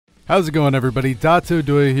How's it going, everybody?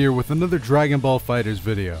 Dotodoya here with another Dragonball Fighterz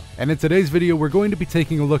video. And in today's video we're going to be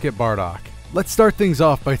taking a look at Bardock. Let's start things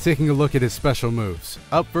off by taking a look at his special moves.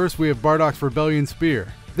 Up first we have Bardock's Rebellion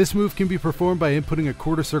Spear. This move can be performed by inputting a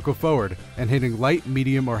quarter circle forward and hitting light,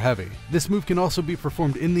 medium, or heavy. This move can also be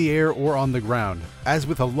performed in the air or on the ground, as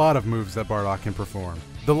with a lot of moves that Bardock can perform.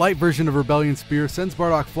 The light version of Rebellion Spear sends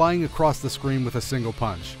Bardock flying across the screen with a single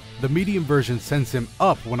punch. The medium version sends him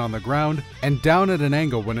up when on the ground and down at an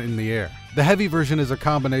angle when in the air. The heavy version is a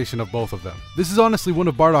combination of both of them. This is honestly one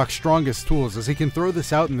of Bardock's strongest tools, as he can throw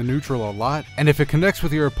this out in the neutral a lot, and if it connects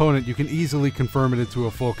with your opponent you can easily confirm it into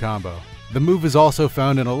a full combo. The move is also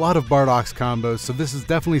found in a lot of Bardock's combos, so this is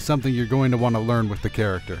definitely something you're going to want to learn with the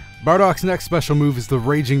character. Bardock's next special move is the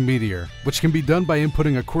Raging Meteor, which can be done by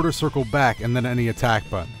inputting a quarter circle back and then any attack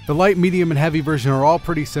button. The light, medium, and heavy version are all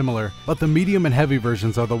pretty similar, but the medium and heavy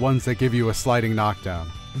versions are the ones that give you a sliding knockdown.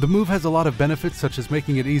 The move has a lot of benefits, such as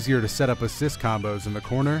making it easier to set up assist combos in the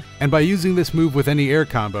corner, and by using this move with any air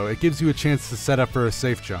combo, it gives you a chance to set up for a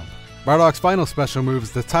safe jump. Bardock's final special move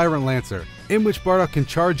is the Tyrant Lancer, in which Bardock can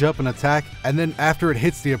charge up an attack, and then after it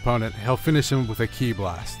hits the opponent, he'll finish him with a Ki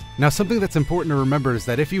Blast. Now, something that's important to remember is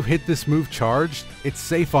that if you hit this move charged, it's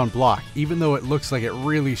safe on block, even though it looks like it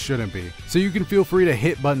really shouldn't be. So you can feel free to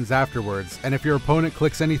hit buttons afterwards, and if your opponent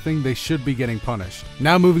clicks anything, they should be getting punished.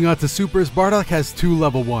 Now moving on to supers, Bardock has two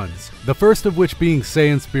level 1s. The first of which being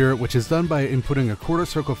Saiyan Spirit, which is done by inputting a quarter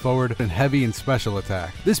circle forward and heavy and special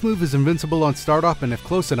attack. This move is invincible on startup, and if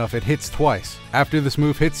close enough, it hits twice. After this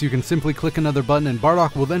move hits, you can simply click another button and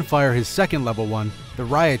Bardock will then fire his second level 1, the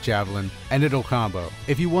Riot Javelin, and it'll combo.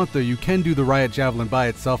 If you want though, you can do the Riot Javelin by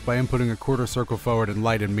itself by inputting a quarter circle forward and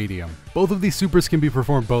light and medium. Both of these supers can be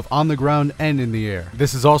performed both on the ground and in the air.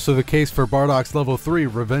 This is also the case for Bardock's level 3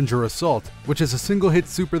 Revenger Assault, which is a single hit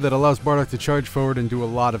super that allows Bardock to charge forward and do a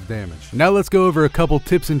lot of damage. Now let's go over a couple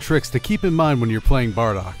tips and tricks to keep in mind when you're playing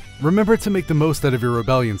Bardock. Remember to make the most out of your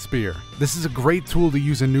Rebellion Spear. This is a great tool to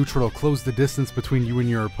use in neutral to close the distance between you and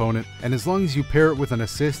your opponent, and as long as you pair it with an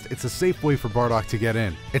assist, it's a safe way for Bardock to get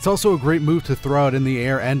in. It's also a great move to throw out in the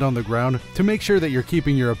air and on the ground to make sure that you're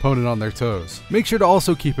keeping your opponent on their toes. Make sure to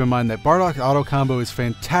also keep in mind that Bardock's auto combo is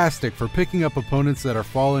fantastic for picking up opponents that are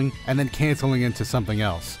falling and then canceling into something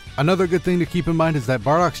else. Another good thing to keep in mind is that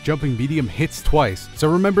Bardock's jumping medium hits twice,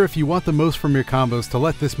 so remember if you want the most from your combos to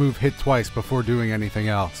let this move hit twice before doing anything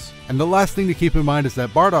else. And the last thing to keep in mind is that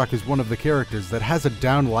Bardock is one of the characters that has a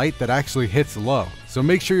down light that actually hits low, so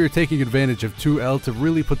make sure you're taking advantage of 2L to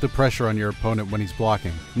really put the pressure on your opponent when he's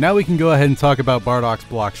blocking. Now we can go ahead and talk about Bardock's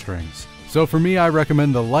block strings. So for me, I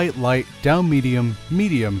recommend the light, down medium,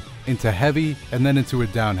 medium, into heavy, and then into a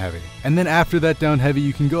down heavy. And then after that down heavy,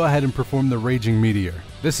 you can go ahead and perform the Raging Meteor.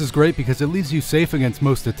 This is great because it leaves you safe against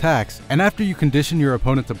most attacks, and after you condition your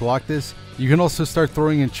opponent to block this, you can also start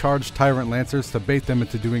throwing in charged Tyrant Lancers to bait them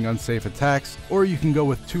into doing unsafe attacks, or you can go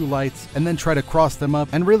with 2 lights and then try to cross them up,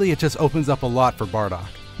 and really it just opens up a lot for Bardock.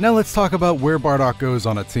 Now let's talk about where Bardock goes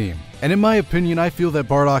on a team. And in my opinion, I feel that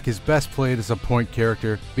Bardock is best played as a point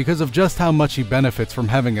character because of just how much he benefits from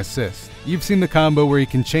having assists. You've seen the combo where he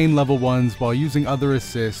can chain level 1s while using other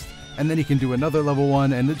assists, and then he can do another level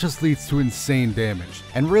 1, and it just leads to insane damage.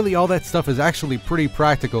 And really all that stuff is actually pretty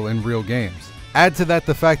practical in real games. Add to that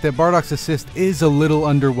the fact that Bardock's assist is a little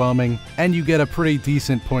underwhelming, and you get a pretty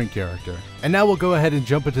decent point character. And now we'll go ahead and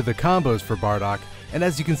jump into the combos for Bardock. And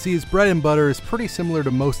as you can see, his bread and butter is pretty similar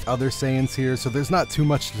to most other Saiyans here, so there's not too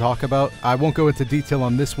much to talk about. I won't go into detail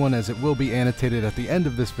on this one as it will be annotated at the end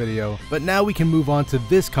of this video, but now we can move on to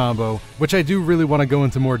this combo, which I do really want to go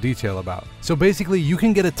into more detail about. So basically, you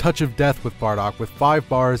can get a touch of death with Bardock with 5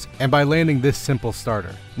 bars, and by landing this simple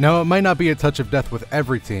starter. Now, it might not be a touch of death with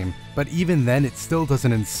every team, but even then it still does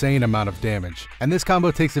an insane amount of damage. And this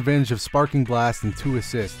combo takes advantage of Sparking Blast and 2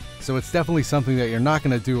 assists, so it's definitely something that you're not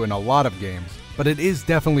going to do in a lot of games. But it is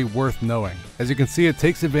definitely worth knowing. As you can see, it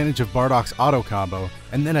takes advantage of Bardock's auto combo,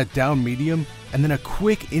 and then a down medium, and then a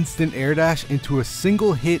quick instant air dash into a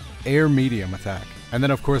single hit air medium attack. And then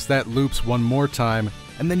of course that loops one more time,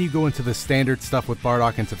 and then you go into the standard stuff with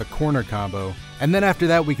Bardock into the corner combo. And then after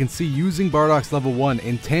that we can see using Bardock's level 1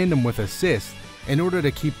 in tandem with assist in order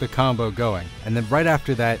to keep the combo going. And then right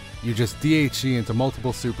after that, you just DHC into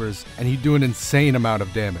multiple supers, and you do an insane amount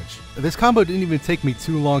of damage. This combo didn't even take me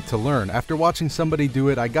too long to learn. After watching somebody do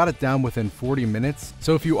it, I got it down within 40 minutes.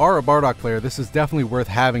 So if you are a Bardock player, this is definitely worth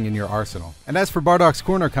having in your arsenal. And as for Bardock's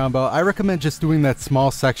corner combo, I recommend just doing that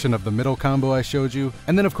small section of the middle combo I showed you.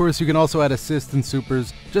 And then of course you can also add assists and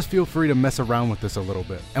supers. Just feel free to mess around with this a little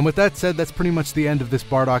bit. And with that said, that's pretty much the end of this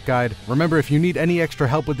Bardock guide. Remember, if you need any extra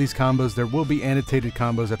help with these combos, there will be annotated annotated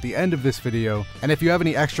combos at the end of this video, and if you have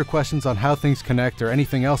any extra questions on how things connect or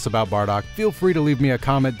anything else about Bardock, feel free to leave me a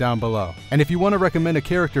comment down below. And if you want to recommend a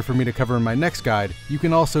character for me to cover in my next guide, you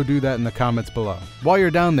can also do that in the comments below. While you're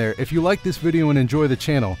down there, if you like this video and enjoy the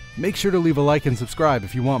channel, make sure to leave a like and subscribe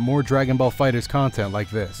if you want more Dragon Ball Fighterz content like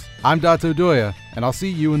this. I'm Dotodoya, and I'll see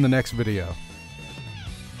you in the next video.